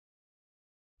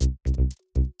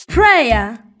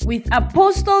Prayer with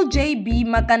Apostle J.B.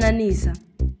 Makananisa.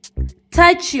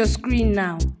 Touch your screen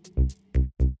now.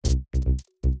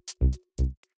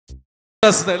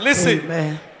 Listen,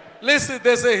 Amen. listen,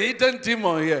 there's a hidden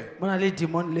demon here. Mona le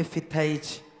demon le feta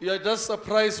You are just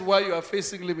surprised why you are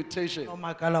facing limitation. o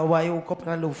makala wa yo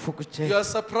kopana le fokotse You are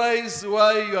surprised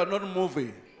why you are not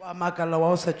moving. wa makala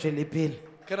wa o sa tswele pele.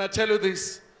 Can I tell you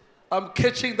this? I'm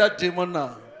catching that demon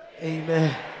now.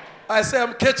 Amen. I say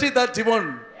I'm catching that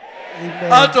demon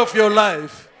Amen. out of your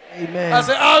life. Amen. I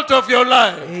say out of your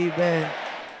life. Amen.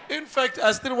 In fact,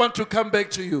 I still want to come back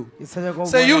to you. Isaya go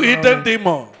Say you bona hidden gore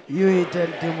demon. You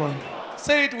hidden demon.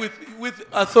 Say it with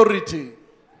authority.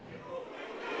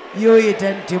 You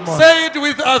hidden demon. Say it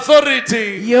with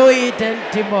authority. You hidden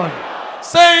demon.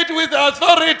 Say it with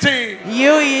authority.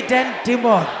 You hidden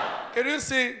demon. Can you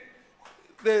see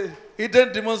the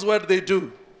hidden demons, what they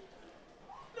do?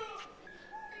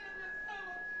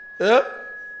 Yeah?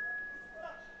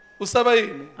 Usaba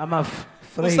yini? I'm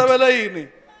afraid. Usabela yini?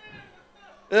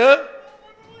 Yeah?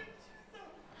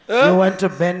 You Yeah? want to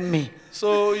ban me.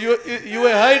 So you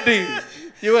were hiding.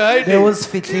 You were hiding. There was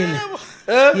fitlile.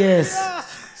 Yeah?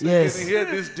 Yes. You Yes. can hear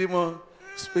this demon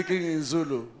speaking in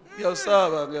Zulu.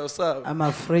 Ngiyawusaba. I'm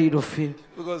afraid of him.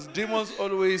 Because demons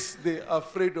always, they are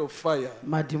afraid of fire.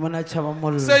 Madimona chaba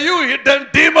mollo. Say you hidden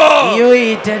demon You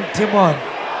hidden demon.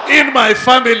 in my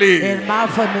family. In my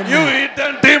family. You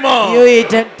hidden demon You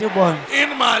hidden demon.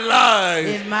 in my life.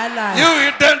 In my life. You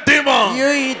hidden demon You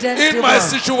hidden in demon. my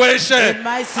situation. In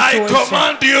my I situation.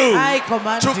 command you I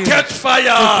command to you catch fire.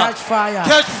 to catch fire.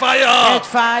 Catch fire. Catch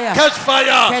fire. Catch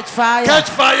fire. Catch fire. Catch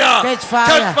fire.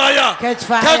 Catch fire. Catch fire. Catch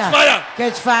fire. Catch fire.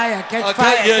 Catch fire. Catch I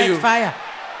fire. can't hear Catch you. fire.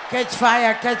 Catch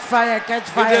fire. Catch fire. Catch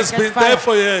fire. It has Catch been fire. there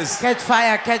for years. Catch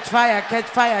fire. Catch fire. Catch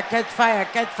fire. Catch fire.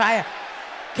 Catch fire.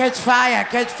 Catch fire.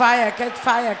 Catch fire. Catch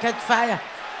fire. Catch fire.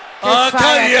 I Catch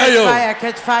can't hear you. fire.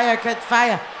 Catch fire. Catch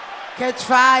fire. Catch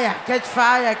fire. Catch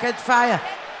fire. Catch fire.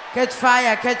 Catch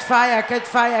fire. Catch fire. Catch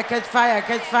fire. Catch fire.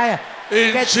 Catch fire.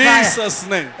 In Catch fire. Jesus'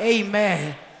 name.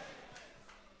 Amen.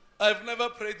 I've never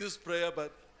prayed this prayer,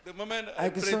 but the moment I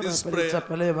ke pray so this rapela prayer,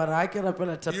 thapelo e, mara ha ke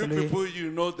rapela you thapelo e, people, you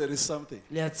know there is something.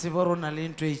 le a tseba hore o na le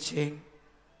ntho e tjheng.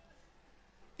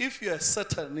 If you are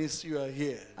Satanist, you are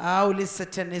here. Ha o le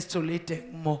satanist o le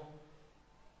teng mo.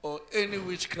 Or any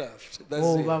witchcraft. That's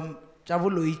O it. ba tja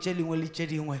boloi tše dingwe le tše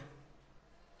dingwe.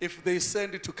 If they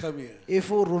send you to come here,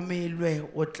 If o romelwe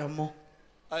o tla mo.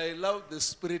 I allow the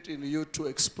spirit in you to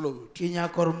explode. Ke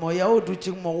nyaka hore moya o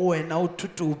dutšeng mo go wena o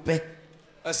thutupe.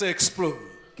 I say explode.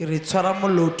 Ke re tshwara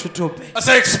mollo o thutupe. I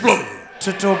say explode.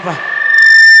 Thutupa.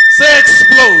 Say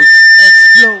explode.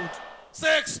 Explode.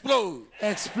 Say explode.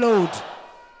 Explode.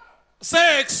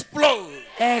 Say explode.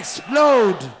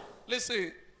 Explode.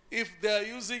 Listen, if they are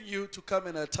using you to come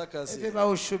and attack us Ebe here, ba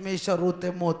o šomiša re o te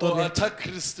moto or le attack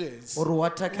Christians, gore o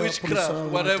attack witchcraft, taba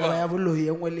whatever, ya boloi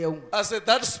e nngwe le e nngwe. I said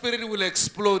that spirit will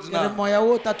explode Ke re now. moya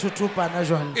o tla thutupana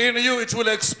jwale. In you, it will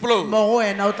explode. Mo go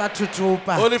wena o tla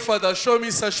thutupa. Holy Father, show me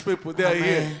such people. They are Amen.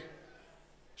 here.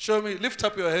 Show me. Lift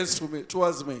up your hands to me,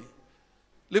 towards me.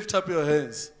 Lift up your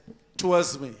hands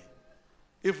towards me.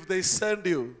 If they send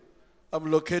you,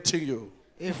 I'm locating you.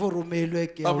 If o romelwe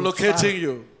ke I'm locating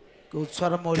you. ke o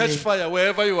tshwara Catch mollo. fire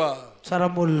wherever you are.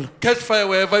 Tshwara mollo. Catch fire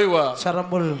wherever you are. Tshwara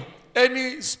mollo.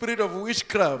 Any spirit of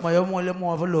witchcraft, Moya o mongwe le mongwe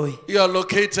wa boloi you are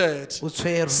located. o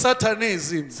tshwerwe.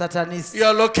 Satanism, Satanist you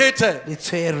are located. le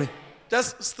tshwerwe.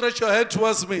 Just stretch your hand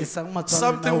towards me. Isang matsoho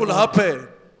Something a will lona. happen.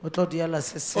 O tlo diela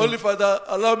se seng. Holy Father,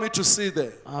 allow me to see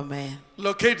them. Amen.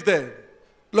 Locate them.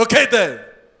 Locate them.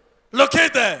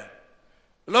 Locate them.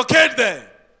 Locate them.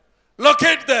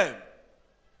 Locate them.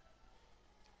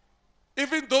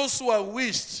 Even those who are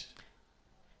wished,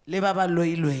 Le ba ba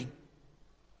loilweng.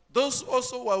 those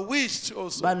also who are wished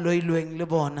also. Ba loilweng le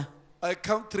bona. I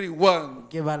count 3. 1,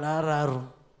 Ke ba la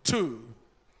raro. 2,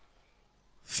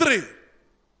 3.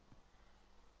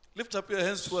 Lift up your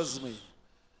hands towards me.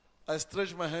 I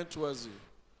stretch my hand towards you.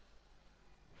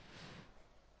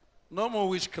 No more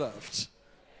witchcraft.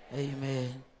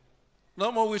 Amen.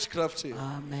 No more witchcraft here.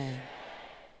 Amen.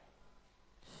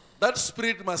 That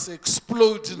spirit must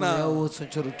explode Moya now. o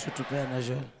tshwantse re thutupe yana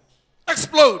jwale.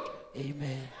 Explode.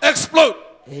 Amen. Explode.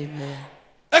 Amen.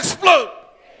 Explode.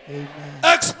 Amen.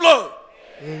 Explode.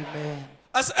 Amen.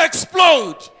 As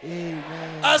explode.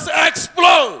 Amen. As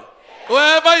explode.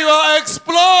 Wherever you are,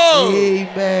 explode.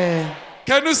 Amen.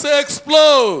 Can you say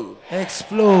explode?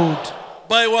 Explode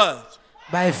By what?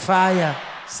 by fire.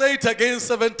 Say it again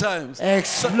 7 times.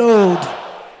 Explode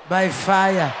by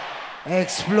fire.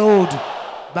 Explode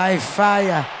by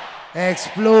fire.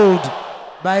 Explode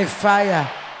by fire.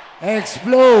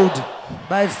 Explode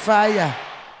by fire.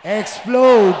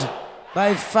 Explode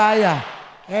by fire.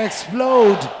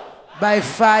 Explode by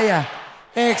fire.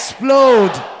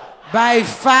 Explode by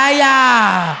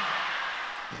fire.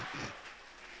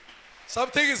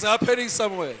 Something is happening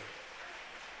somewhere.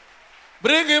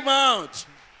 Bring him out.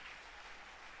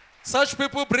 Such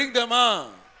people, bring them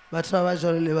out.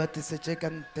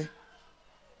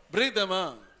 Bring them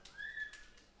out.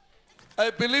 I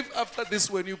believe after this,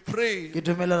 when you pray,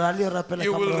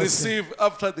 you will receive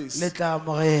after this.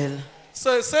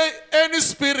 So say, any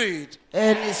spirit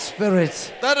that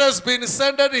has been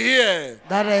sent here,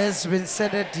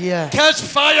 catch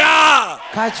fire.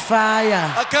 Catch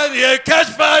fire. I can't hear. Catch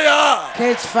fire.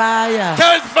 Catch fire.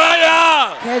 Catch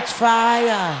fire. Catch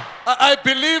fire. I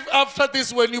believe after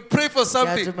this, when you pray for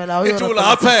something, it will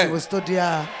happen.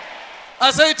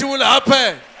 I say it will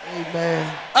happen.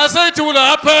 Amen. I say it will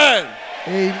happen.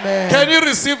 Amen. Can you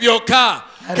receive your car?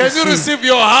 Can you receive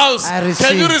your house?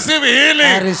 Can you receive healing?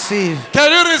 I receive.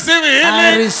 Can you receive healing?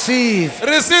 I receive.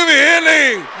 Receive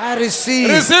healing. I receive.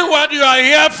 Receive what you are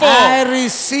here for. I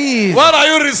receive. What are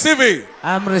you receiving?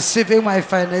 I'm receiving my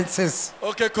finances.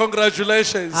 Okay,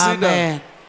 congratulations. Amen.